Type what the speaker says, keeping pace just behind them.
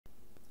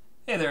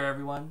Hey there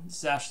everyone, this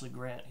is Ashley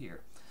Grant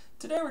here.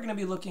 Today we're going to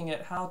be looking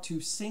at how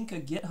to sync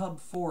a GitHub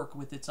fork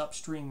with its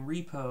upstream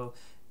repo,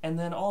 and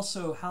then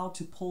also how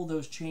to pull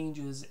those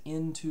changes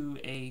into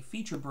a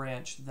feature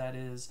branch that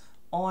is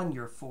on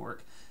your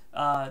fork.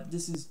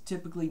 This is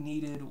typically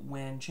needed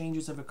when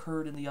changes have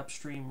occurred in the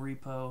upstream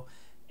repo.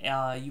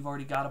 You've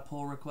already got a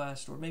pull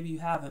request, or maybe you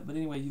haven't, but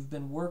anyway, you've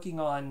been working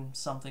on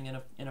something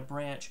in a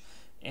branch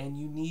and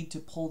you need to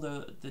pull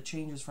the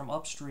changes from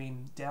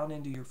upstream down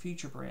into your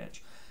feature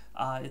branch.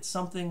 It's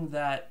something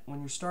that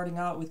when you're starting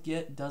out with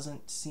Git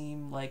doesn't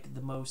seem like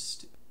the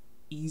most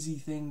easy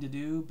thing to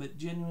do, but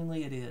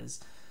genuinely it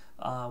is.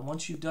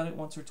 Once you've done it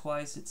once or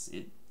twice,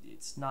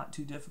 it's not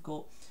too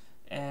difficult.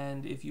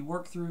 And if you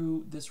work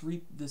through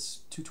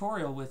this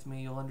tutorial with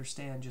me, you'll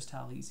understand just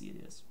how easy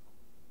it is.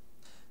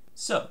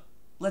 So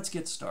let's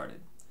get started.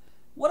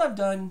 What I've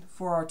done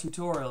for our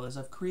tutorial is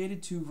I've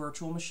created 2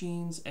 virtual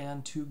machines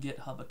and 2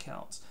 GitHub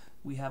accounts.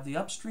 We have the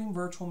upstream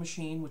virtual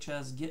machine, which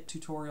has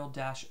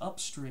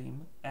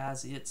git-tutorial-upstream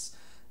as its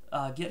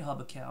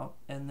GitHub account,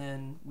 and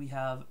then we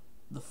have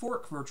the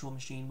fork virtual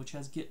machine, which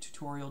has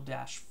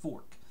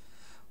git-tutorial-fork.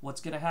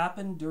 What's going to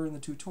happen during the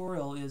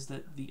tutorial is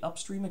that the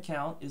upstream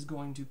account is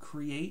going to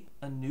create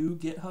a new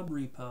GitHub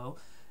repo.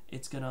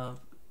 It's going to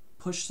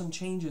push some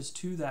changes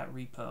to that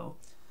repo.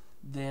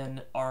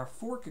 Then our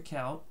fork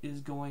account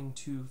is going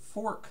to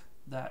fork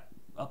that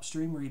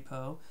upstream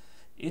repo.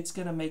 It's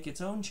going to make its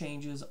own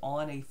changes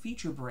on a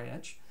feature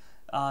branch.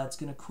 It's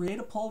going to create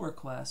a pull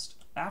request.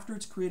 After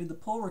it's created the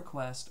pull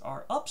request,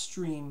 our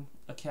upstream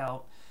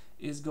account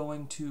is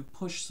going to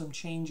push some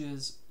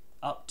changes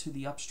up to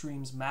the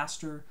upstream's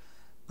master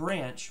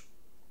branch,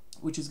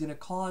 which is going to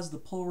cause the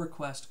pull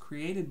request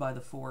created by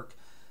the fork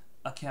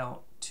account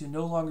to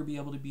no longer be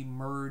able to be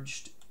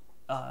merged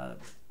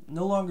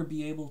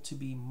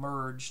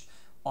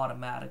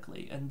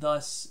automatically, and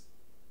thus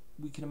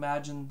we can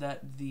imagine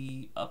that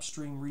the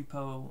upstream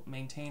repo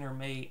maintainer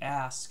may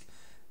ask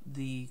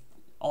the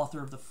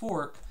author of the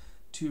fork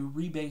to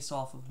rebase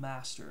off of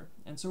master,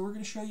 and so we're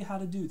going to show you how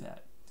to do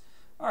that.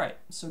 Alright,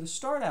 so to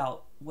start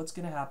out, what's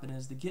going to happen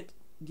is the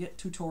Git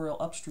tutorial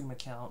upstream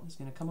account is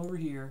going to come over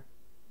here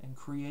and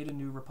create a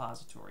new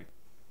repository.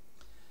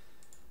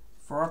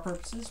 For our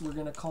purposes, we're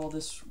going to call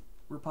this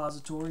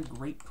repository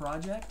Great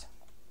Project.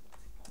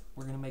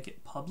 We're going to make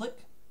it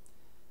public,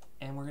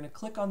 and we're going to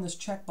click on this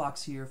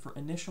checkbox here for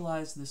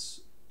initialize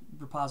this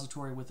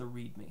repository with a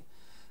README.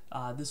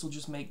 This will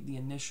just make the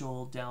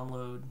initial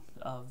download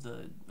of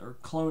or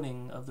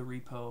cloning of the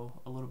repo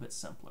a little bit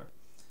simpler.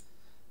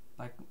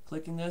 By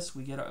clicking this,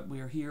 we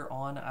are here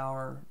on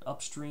our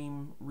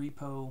upstream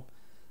repo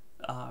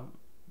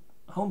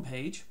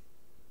homepage,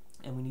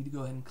 and we need to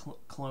go ahead and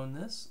clone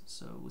this.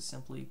 So we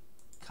simply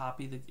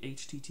copy the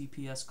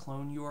HTTPS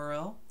clone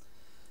URL.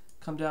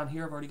 Come down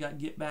here, I've already got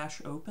git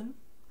bash open.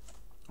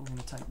 We're going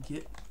to type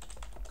git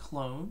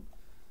clone.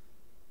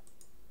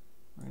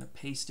 We're going to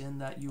paste in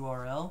that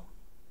URL,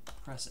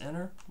 press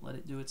enter, let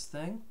it do its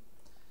thing,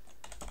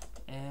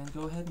 and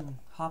go ahead and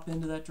hop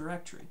into that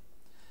directory.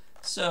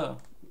 So,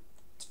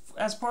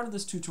 as part of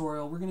this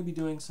tutorial, we're going to be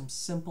doing some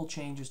simple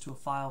changes to a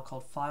file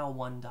called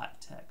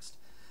file1.txt.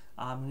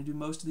 I'm going to do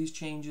most of these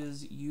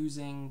changes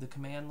using the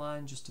command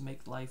line just to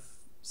make life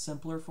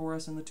simpler for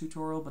us in the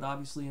tutorial, but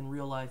obviously in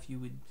real life you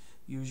would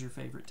use your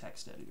favorite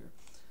text editor.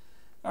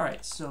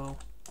 Alright, so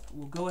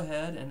we'll go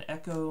ahead and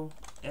echo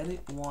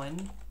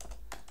edit1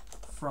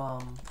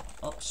 from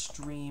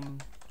upstream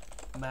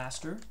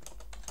master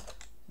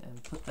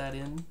and put that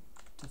in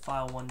to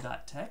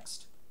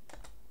file1.txt.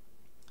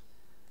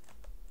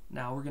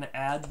 Now we're going to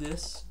add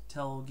this,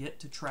 tell Git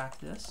to track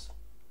this.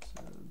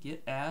 So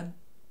git add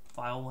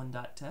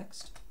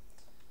file1.txt,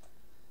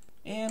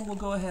 and we'll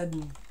go ahead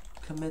and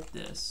commit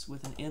this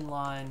with an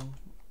inline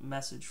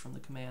message from the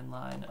command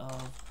line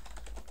of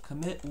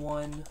commit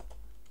 1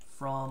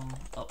 from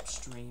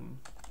upstream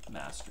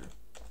master.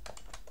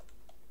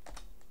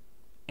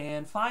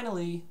 And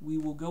finally, we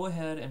will go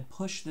ahead and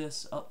push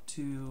this up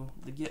to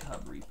the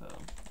GitHub repo.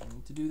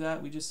 And to do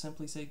that, we just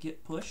simply say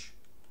git push,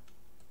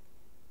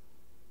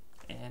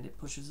 and it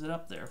pushes it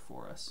up there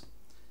for us.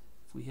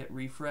 If we hit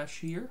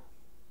refresh here,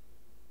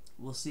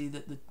 we'll see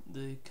that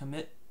the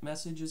commit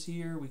message is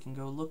here. We can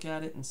go look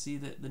at it and see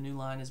that the new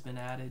line has been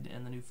added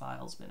and the new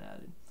file's been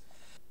added.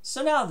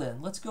 So now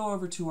then, let's go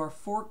over to our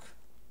fork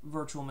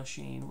virtual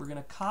machine. We're going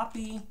to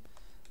copy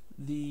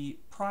the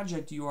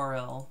project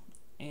URL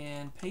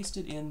and paste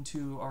it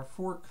into our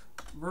fork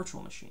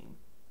virtual machine.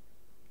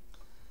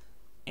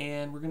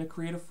 And we're going to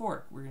create a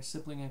fork. We're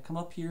simply going to come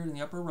up here in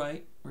the upper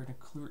right. We're going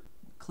to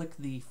click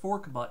the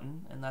fork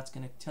button, and that's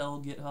going to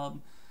tell GitHub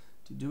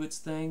to do its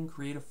thing,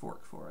 create a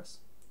fork for us.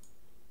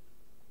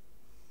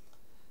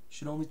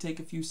 Should only take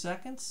a few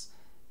seconds,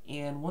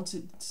 and once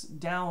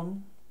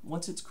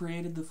it's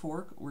created the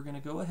fork, we're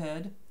going to go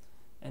ahead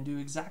and do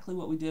exactly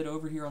what we did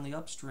over here on the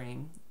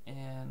upstream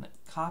and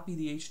copy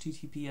the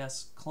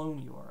HTTPS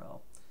clone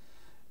URL.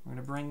 We're going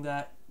to bring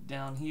that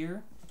down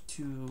here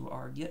to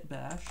our git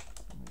bash.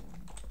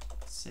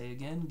 Say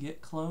again,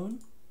 git clone.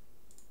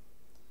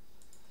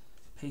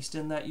 Paste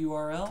in that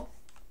URL,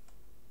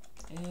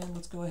 And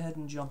let's go ahead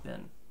and jump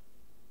in.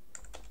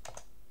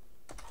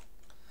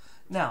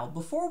 Now,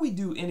 before we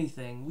do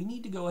anything, we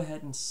need to go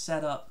ahead and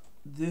set up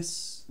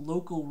this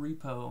local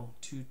repo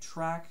to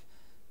track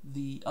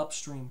the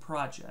upstream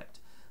project.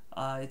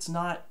 It's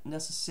not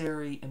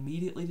necessary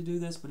immediately to do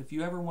this, but if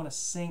you ever want to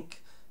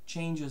sync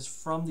changes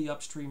from the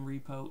upstream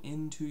repo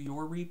into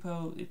your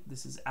repo,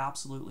 this is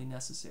absolutely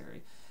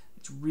necessary.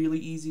 It's really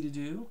easy to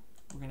do.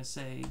 We're going to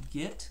say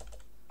git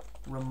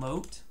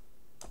remote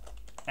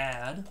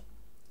add.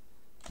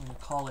 I'm going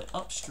to call it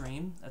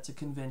upstream. That's a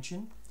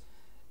convention.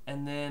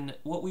 And then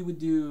what you would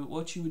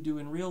do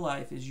in real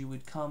life is you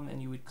would come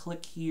and you would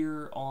click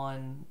here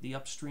on the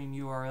upstream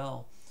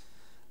URL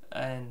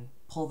and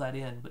pull that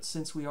in. But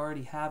since we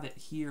already have it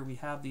here, we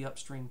have the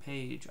upstream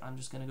page, I'm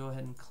just going to go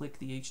ahead and click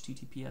the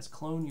HTTPS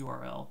clone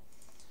URL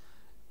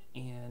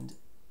and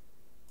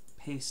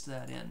paste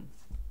that in.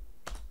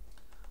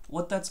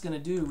 What that's going to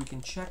do, we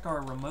can check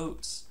our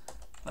remotes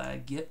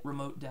by git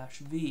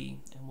remote-v,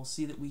 and we'll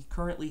see that we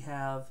currently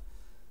have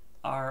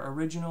our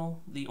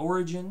the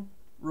origin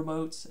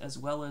remotes as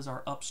well as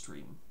our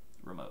upstream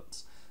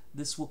remotes.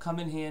 This will come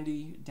in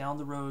handy down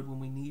the road when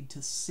we need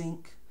to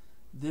sync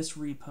this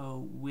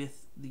repo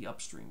with the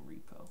upstream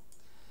repo.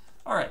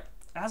 Alright,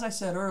 as I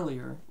said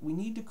earlier, we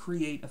need to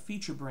create a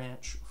feature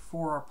branch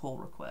for our pull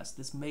request.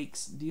 This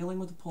makes dealing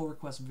with the pull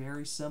request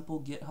very simple.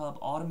 GitHub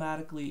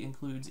automatically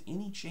includes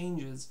any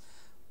changes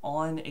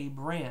on a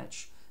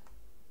branch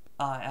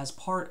as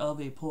part of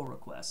a pull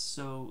request,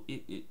 so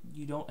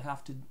you don't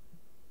have to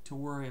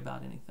worry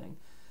about anything.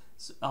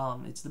 So,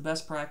 it's the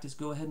best practice.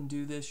 Go ahead and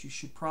do this. You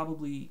should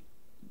probably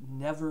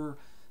never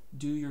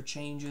do your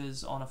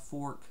changes on a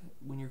fork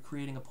when you're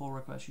creating a pull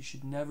request. You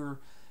should never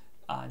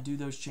do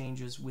those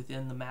changes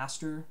within the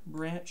master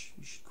branch.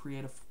 You should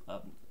create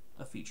a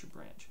feature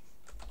branch.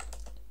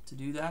 To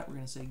do that, we're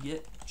going to say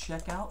git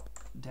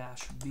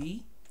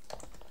checkout-v,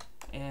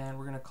 and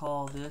we're going to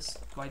call this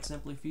quite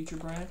simply feature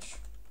branch.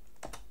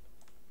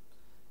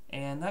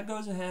 And that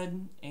goes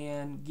ahead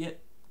and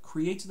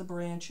creates the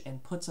branch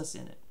and puts us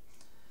in it.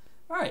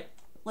 Alright,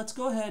 let's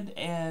go ahead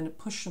and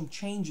push some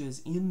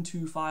changes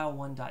into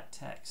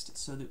file1.txt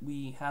so that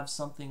we have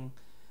something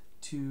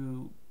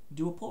to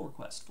do a pull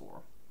request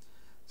for.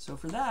 So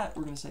for that,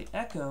 we're going to say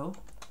echo,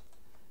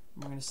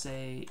 we're going to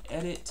say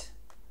edit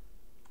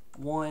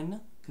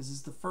 1, because this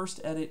is the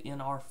first edit in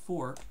our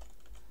fork,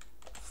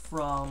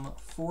 from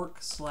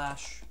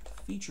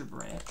fork/feature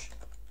branch.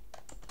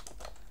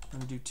 I'm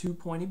going to do 2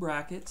 pointy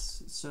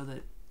brackets so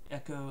that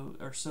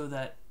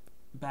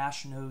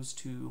bash knows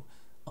to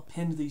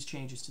append these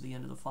changes to the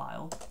end of the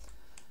file.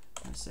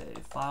 I'm going to say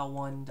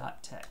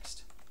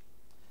file1.txt.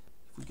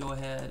 If we go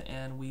ahead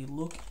and we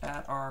look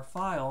at our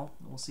file,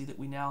 we'll see that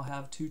we now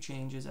have 2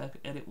 changes,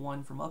 edit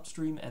 1 from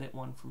upstream, edit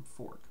 1 from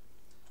fork.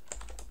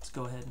 Let's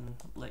go ahead and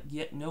let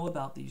Git know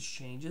about these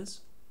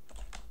changes.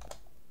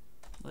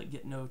 Let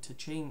Git know to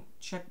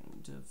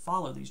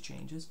follow these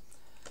changes.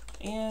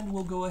 And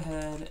we'll go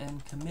ahead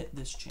and commit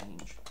this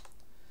change.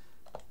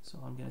 So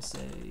I'm going to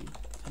say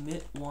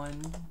commit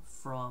 1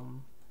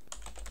 from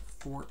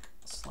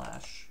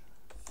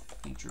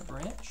fork/feature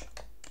branch.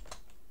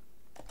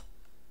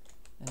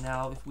 And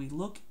now if we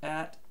look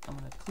at, I'm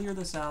going to clear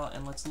this out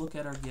and let's look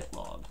at our git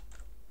log.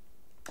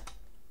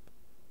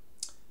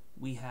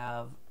 We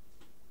have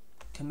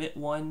commit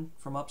 1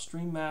 from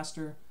upstream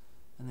master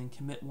and then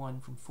commit 1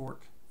 from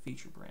fork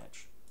feature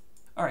branch.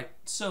 Alright,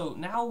 so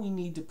now we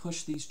need to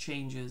push these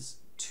changes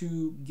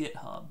to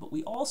GitHub, but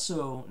we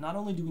also, not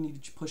only do we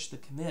need to push the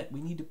commit,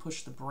 we need to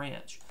push the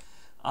branch.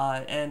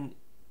 And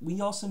we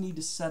also need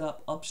to set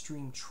up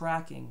upstream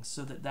tracking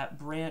so that that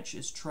branch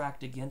is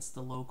tracked against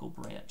the local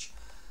branch.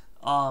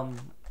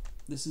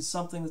 This is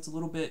something that's a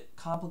little bit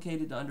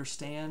complicated to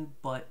understand,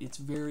 but it's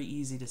very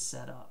easy to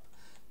set up.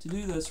 To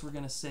do this, we're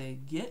going to say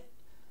git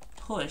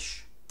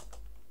push,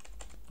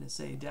 I'm going to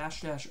say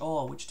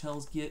 --all, which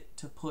tells Git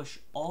to push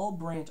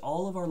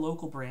all of our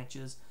local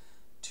branches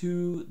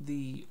to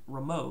the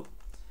remote,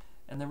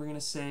 and then we're going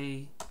to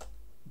say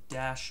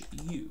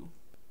 -u.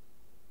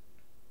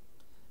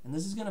 And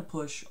this is going to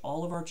push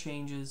all of our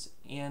changes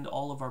and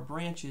all of our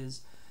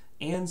branches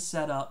and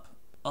set up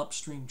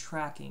upstream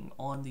tracking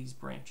on these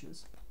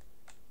branches.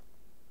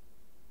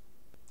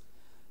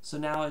 So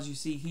now as you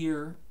see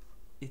here,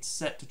 it's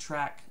set to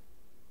track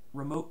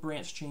remote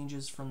branch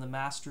changes from the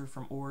master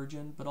from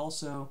origin, but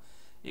also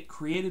it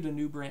created a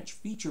new branch,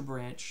 feature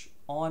branch,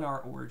 on our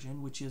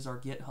origin, which is our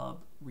GitHub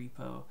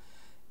repo,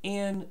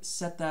 and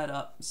set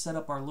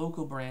up our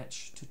local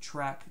branch to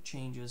track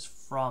changes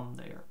from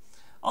there.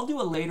 I'll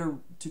do a later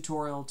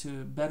tutorial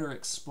to better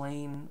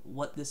explain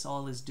what this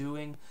all is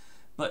doing,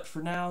 but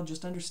for now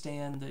just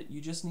understand that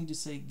you just need to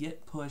say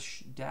git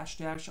push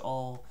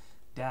 --all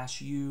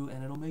 -u,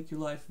 and it'll make your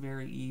life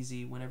very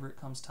easy whenever it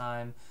comes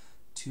time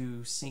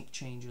to sync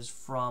changes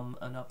from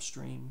an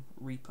upstream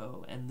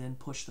repo and then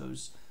push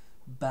those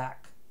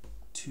back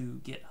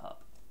to GitHub.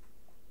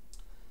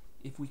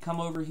 If we come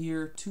over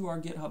here to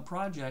our GitHub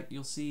project,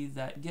 you'll see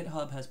that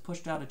GitHub has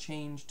pushed out a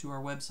change to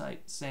our website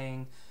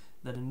saying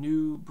that a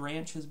new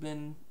branch has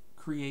been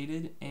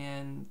created,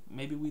 and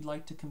maybe we'd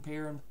like to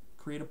compare and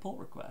create a pull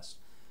request.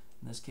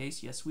 In this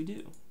case, yes we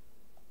do.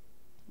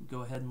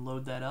 Go ahead and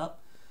load that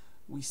up.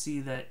 We see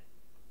that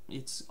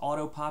it's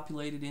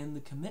auto-populated in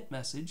the commit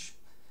message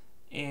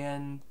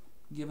and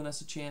given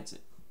us a chance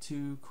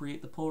to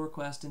create the pull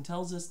request, and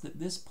tells us that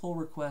this pull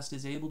request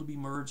is able to be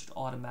merged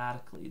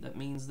automatically. That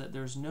means that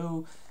there's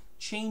no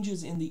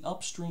changes in the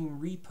upstream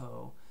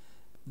repo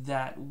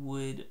that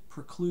would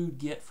preclude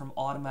Git from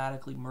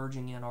automatically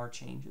merging in our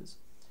changes.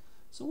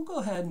 So we'll go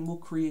ahead and we'll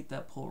create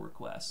that pull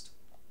request.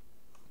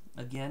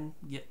 Again,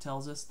 Git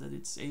tells us that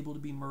it's able to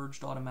be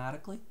merged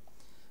automatically,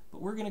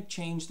 but we're going to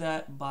change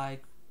that by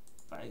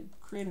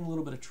creating a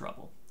little bit of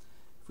trouble.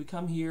 If we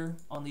come here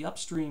on the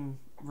upstream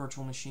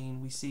virtual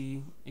machine, we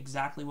see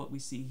exactly what we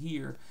see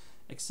here,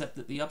 except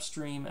that the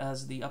upstream,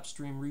 as the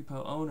upstream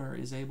repo owner,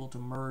 is able to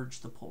merge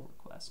the pull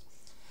request.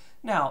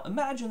 Now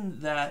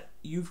imagine that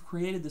you've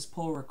created this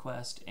pull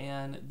request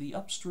and the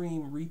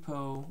upstream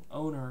repo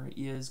owner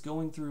is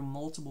going through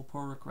multiple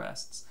pull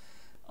requests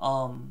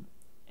and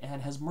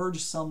has merged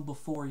some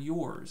before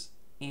yours,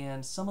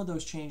 and some of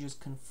those changes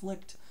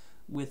conflict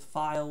with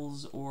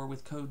files or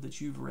with code that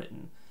you've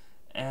written,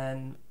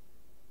 and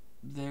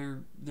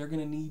they're going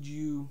to need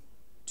you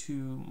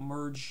to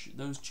merge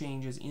those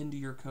changes into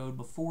your code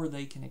before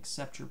they can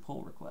accept your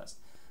pull request.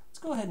 Let's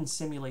go ahead and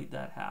simulate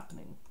that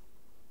happening.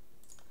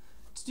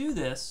 To do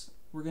this,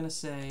 we're going to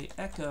say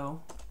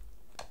echo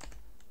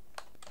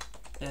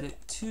edit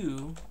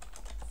to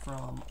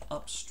from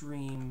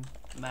upstream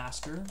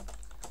master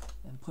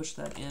and push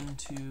that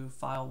into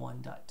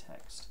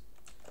file1.txt.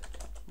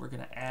 We're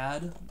going to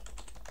add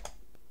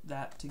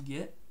that to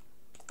Git,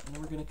 and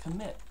then we're going to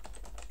commit.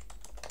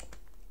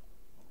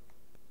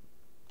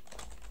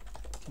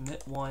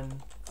 Commit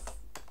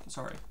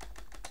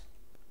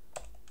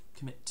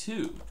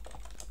to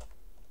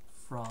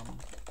from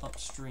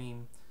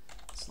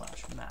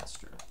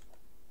upstream/master.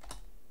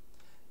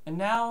 And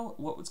now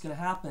what's going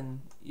to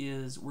happen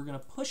is we're going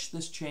to push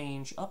this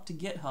change up to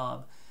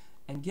GitHub,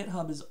 and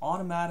GitHub is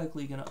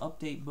automatically going to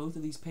update both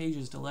of these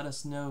pages to let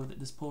us know that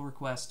this pull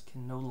request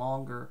can no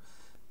longer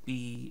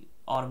be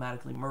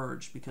automatically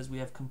merged because we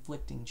have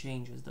conflicting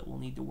changes that we'll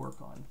need to work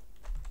on.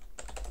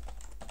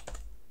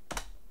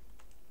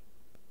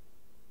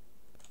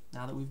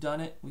 Now that we've done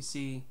it, we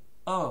see,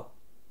 oh,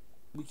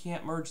 we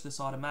can't merge this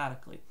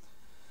automatically.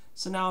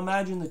 So now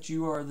imagine that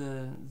you are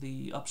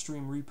the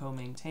upstream repo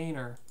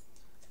maintainer.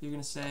 You're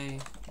going to say,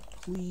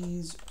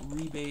 please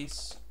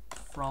rebase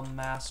from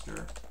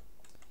master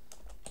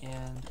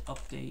and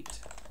update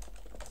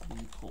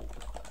the pull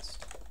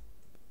request.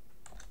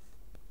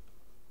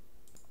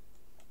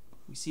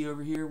 We see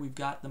over here we've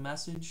got the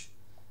message,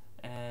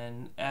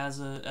 and as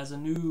a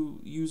new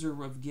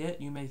user of Git,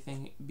 you may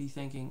be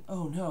thinking,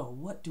 oh no,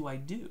 what do I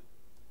do?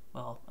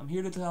 Well, I'm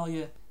here to tell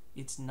you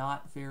it's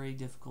not very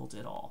difficult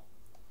at all.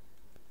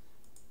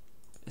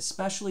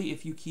 Especially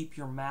if you keep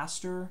your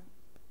master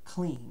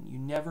clean. You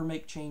never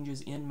make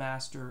changes in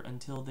master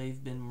until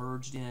they've been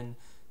merged in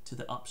to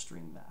the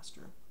upstream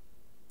master.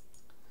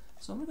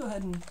 So I'm going to go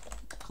ahead and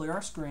clear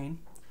our screen,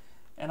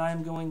 and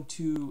I'm going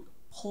to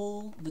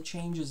pull the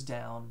changes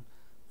down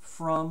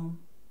from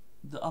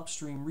the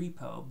upstream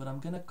repo, but I'm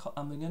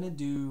gonna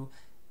do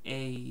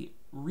a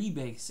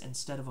rebase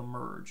instead of a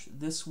merge.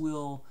 This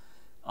will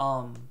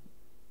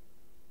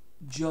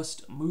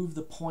just move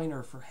the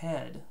pointer for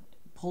head,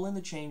 pull in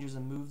the changes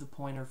and move the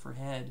pointer for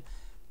head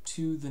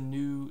to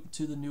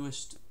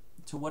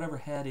whatever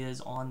head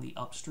is on the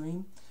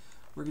upstream.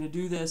 We're going to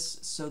do this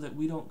so that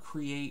we don't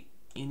create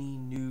any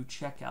new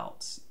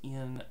checkouts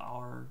in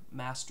our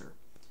master.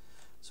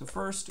 So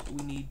first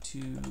we need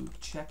to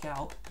check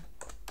out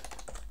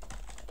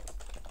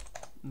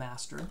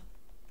master,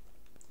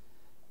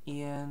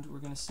 and we're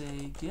going to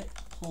say git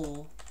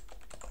pull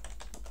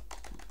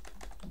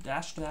 --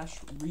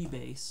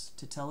 rebase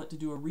to tell it to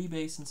do a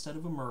rebase instead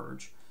of a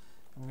merge.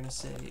 And we're going to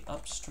say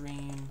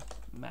upstream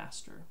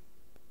master.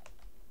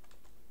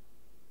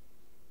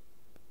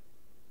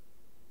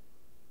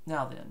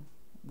 Now then,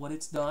 what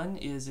it's done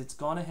is it's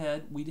gone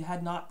ahead. We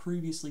had not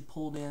previously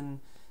pulled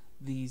in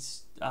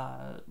these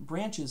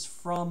branches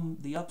from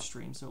the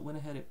upstream, so it went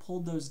ahead, it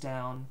pulled those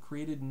down,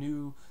 created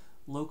new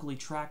locally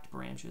tracked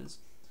branches,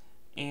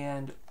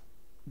 and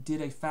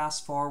did a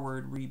fast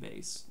forward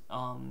rebase.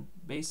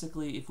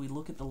 Basically, if we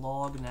look at the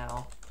log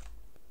now,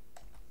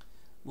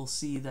 we'll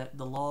see that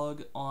the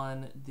log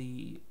on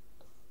the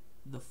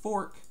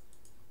fork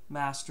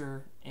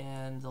master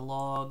and the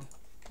log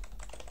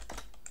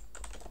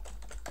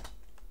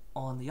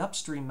on the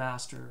upstream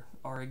master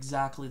are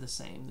exactly the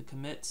same. The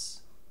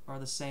commits are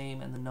the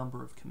same and the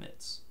number of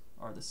commits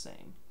are the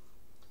same.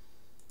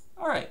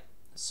 Alright,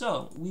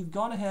 so we've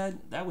gone ahead.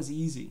 That was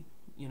easy.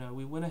 You know,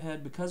 we went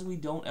ahead because we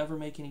don't ever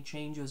make any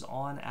changes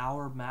on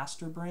our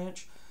master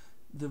branch.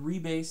 The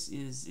rebase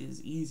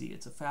is easy.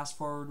 It's a fast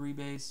forward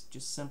rebase.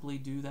 Just simply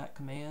do that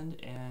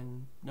command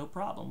and no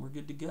problem. We're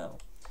good to go.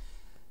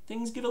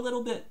 Things get a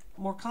little bit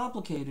more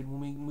complicated when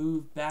we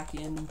move back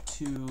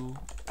into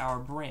our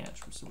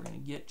branch. So we're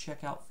going to git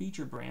checkout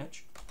feature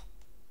branch,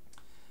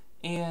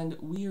 And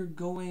we are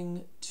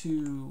going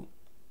to,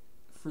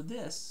 for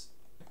this,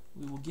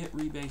 we will git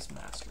rebase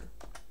master.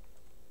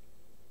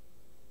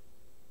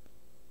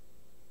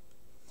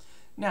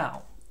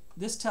 Now,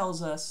 this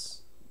tells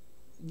us,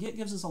 Git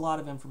gives us a lot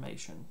of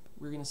information.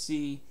 We're going to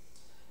see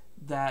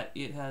that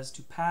it has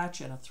to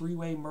patch and a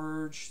three-way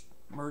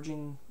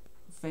merging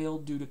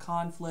failed due to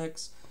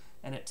conflicts,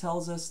 and it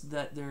tells us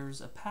that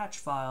there's a patch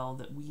file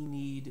that we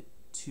need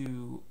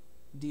to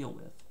deal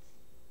with.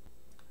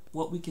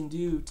 What we can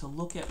do to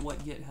look at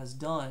what Git has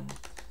done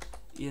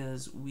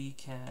is we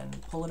can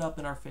pull it up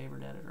in our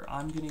favorite editor.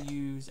 I'm going to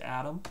use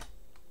Atom,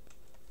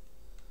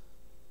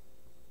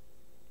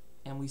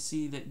 and we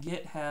see that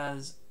Git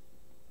has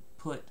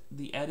put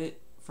the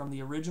edit from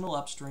the original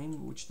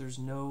upstream, which there's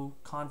no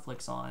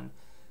conflicts on,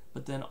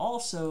 but then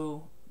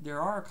also there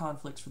are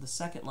conflicts for the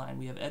second line.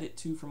 We have edit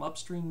 2 from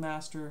upstream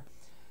master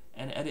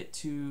and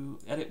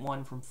edit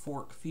 1 from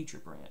fork feature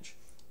branch,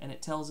 and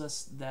it tells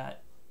us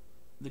that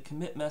the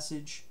commit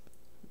message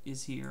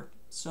is here.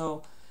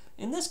 So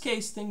in this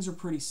case, things are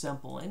pretty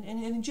simple, and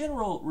in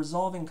general,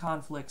 resolving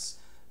conflicts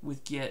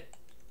with Git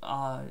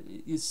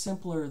is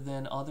simpler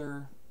than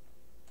other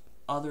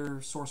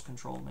source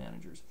control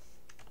managers.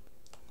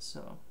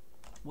 So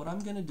what I'm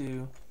going to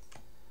do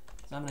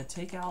is I'm going to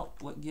take out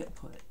what Git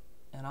put,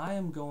 and I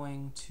am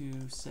going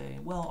to say,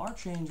 well, our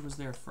change was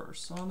there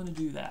first, so I'm going to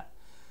do that.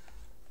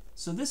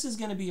 So this is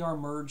going to be our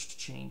merged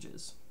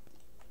changes.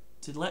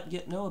 To let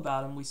Git know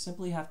about them, we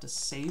simply have to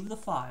save the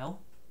file,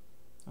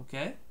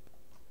 okay?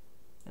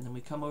 And then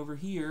we come over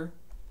here,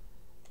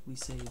 we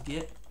say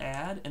git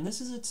add, and this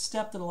is a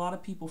step that a lot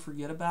of people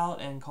forget about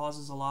and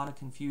causes a lot of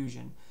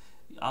confusion.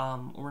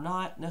 We're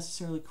not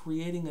necessarily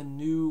creating a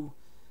new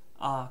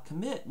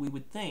commit, we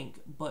would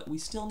think, but we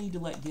still need to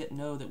let Git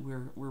know that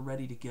we're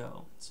ready to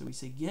go. So we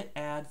say git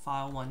add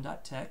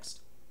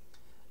file1.txt,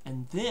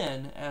 and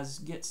then, as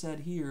Git said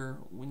here,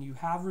 when you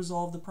have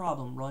resolved the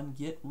problem, run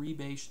git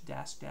rebase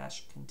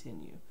 --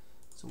 continue.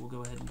 So we'll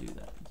go ahead and do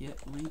that. Git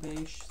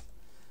rebase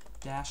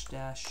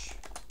 --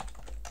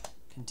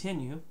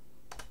 continue.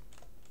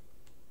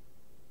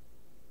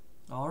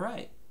 All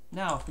right.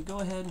 Now, if we go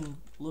ahead and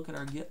look at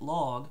our Git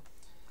log,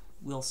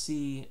 we'll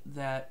see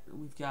that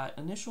we've got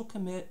initial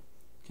commit,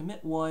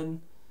 commit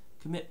 1,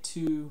 commit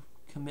 2,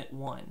 commit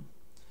 1.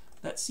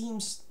 That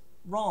seems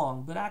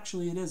wrong, but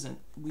actually it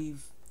isn't.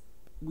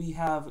 We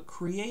have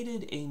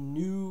created a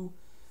new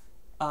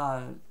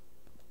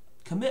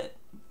commit,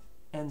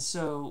 and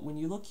so when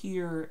you look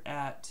here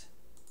at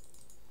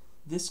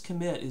this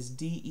commit is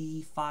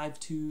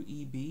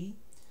DE52EB,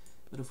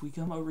 but if we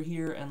come over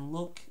here and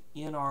look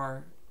in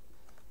our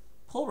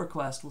pull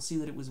request, we'll see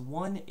that it was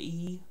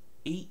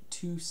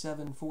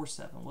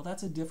 1E82747. Well,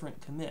 that's a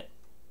different commit.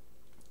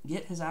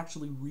 Git has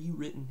actually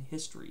rewritten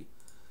history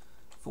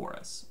for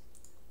us.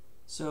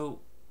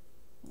 So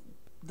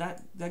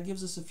that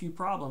gives us a few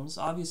problems.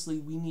 Obviously,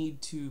 we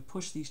need to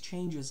push these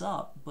changes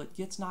up, but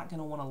Git's not going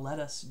to want to let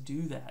us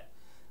do that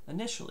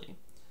initially.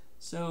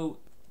 So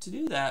to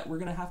do that, we're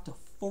going to have to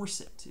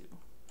force it to.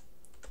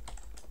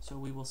 So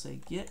we will say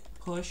git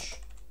push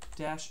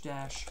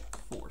 --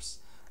 force.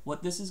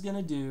 What this is going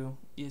to do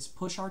is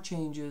push our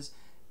changes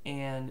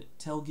and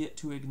tell Git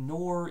to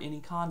ignore any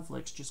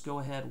conflicts. Just go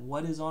ahead.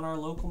 What is on our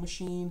local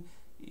machine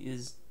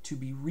is to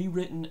be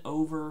rewritten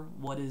over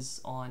what is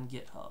on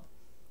GitHub.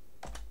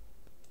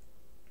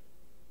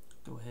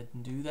 Go ahead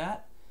and do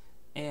that.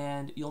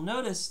 And you'll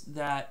notice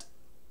that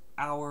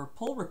our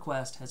pull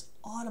request has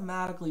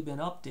automatically been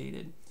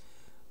updated.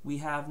 We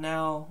have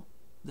now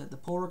that the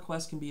pull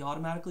request can be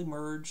automatically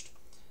merged,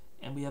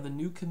 and we have a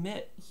new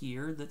commit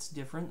here that's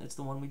different. It's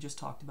the one we just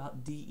talked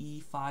about,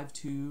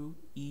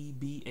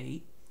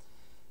 DE52EB8.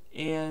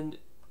 And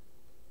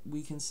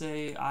we can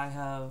say, I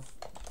have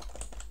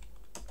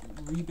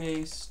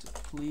rebased,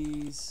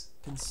 please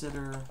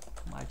consider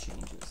my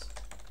changes.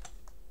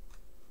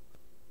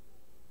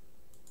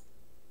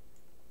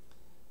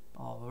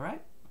 All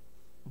right,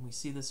 and we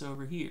see this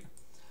over here.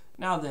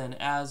 Now then,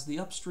 as the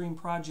upstream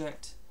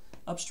project,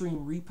 upstream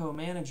repo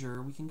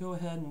manager, we can go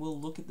ahead and we'll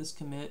look at this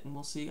commit and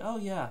we'll see, oh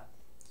yeah,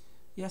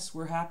 yes,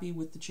 we're happy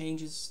with the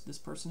changes this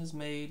person has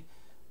made.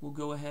 We'll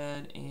go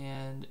ahead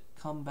and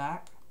come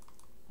back.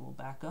 We'll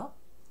back up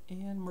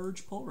and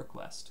merge pull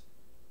request.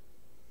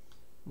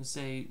 We'll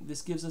say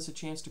this gives us a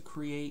chance to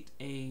create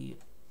a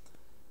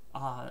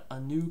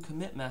new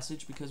commit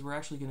message, because we're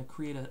actually going to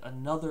create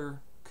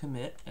another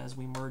commit as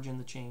we merge in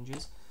the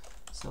changes.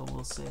 So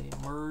we'll say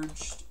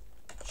merged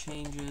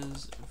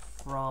changes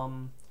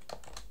from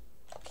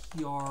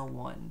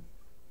PR1.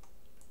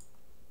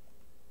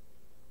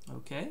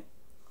 Okay,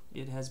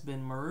 it has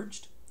been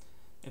merged.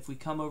 If we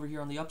come over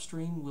here on the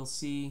upstream, we'll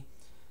see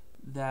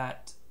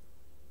that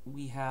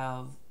we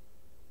have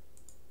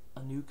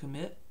a new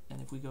commit,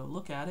 and if we go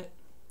look at it,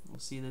 we'll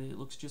see that it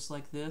looks just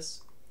like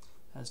this.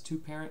 It has two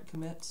parent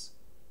commits.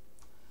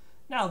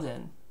 Now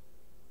then,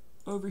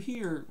 over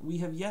here we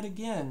have yet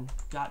again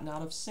gotten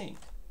out of sync.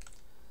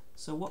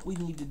 So what we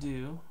need to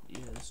do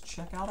is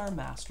check out our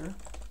master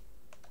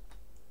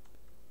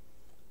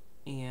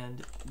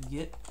and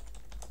git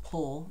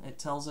pull, it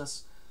tells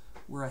us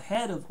we're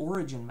ahead of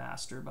origin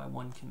master by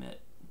 1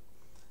 commit.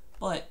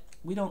 But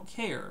we don't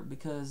care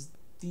because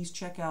these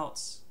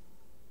checkouts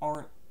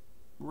aren't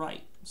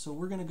right. So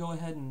we're going to go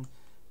ahead and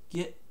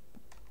git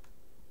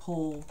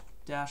pull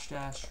 --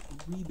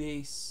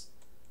 rebase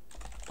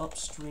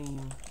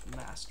upstream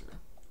master.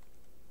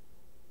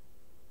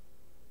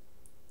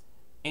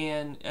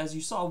 And as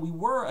you saw, we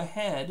were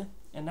ahead,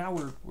 and now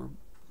we're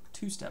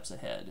 2 steps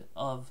ahead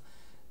of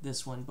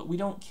this one, but we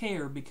don't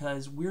care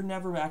because we're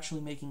never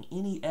actually making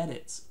any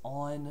edits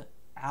on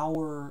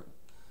our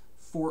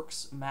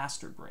fork's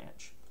master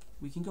branch.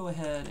 We can go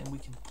ahead and we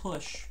can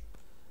push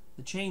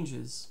the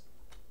changes,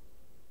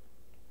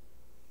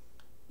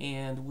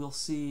 and we'll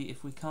see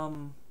if we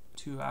come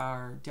to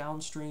our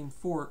downstream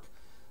fork,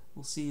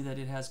 we'll see that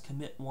it has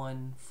commit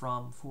 1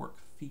 from fork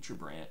feature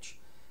branch.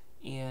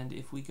 And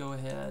if we go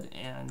ahead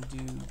and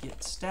do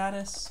git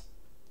status,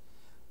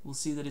 we'll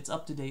see that it's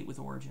up to date with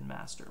origin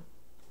master.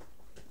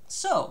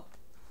 So,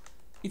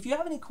 if you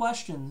have any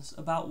questions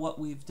about what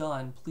we've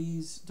done,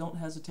 please don't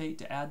hesitate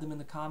to add them in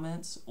the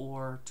comments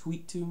or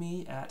tweet to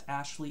me at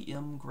Ashley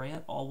M.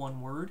 Grant, all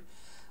one word.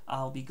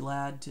 I'll be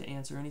glad to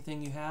answer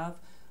anything you have.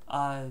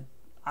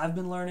 I've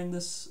been learning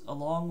this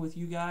along with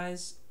you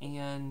guys,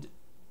 and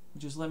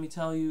just let me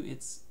tell you,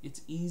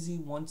 it's easy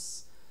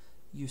once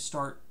you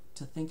start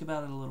to think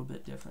about it a little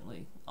bit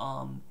differently.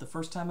 The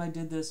first time I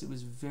did this, it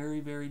was very,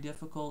 very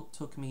difficult.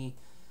 Took me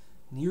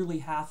nearly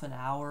half an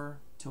hour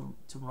to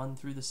run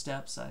through the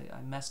steps.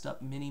 I messed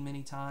up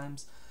many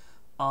times.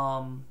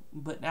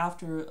 But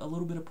after a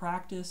little bit of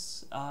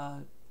practice,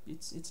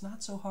 it's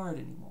not so hard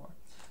anymore.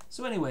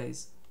 So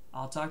anyways,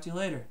 I'll talk to you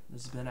later.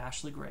 This has been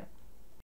Ashley Grant.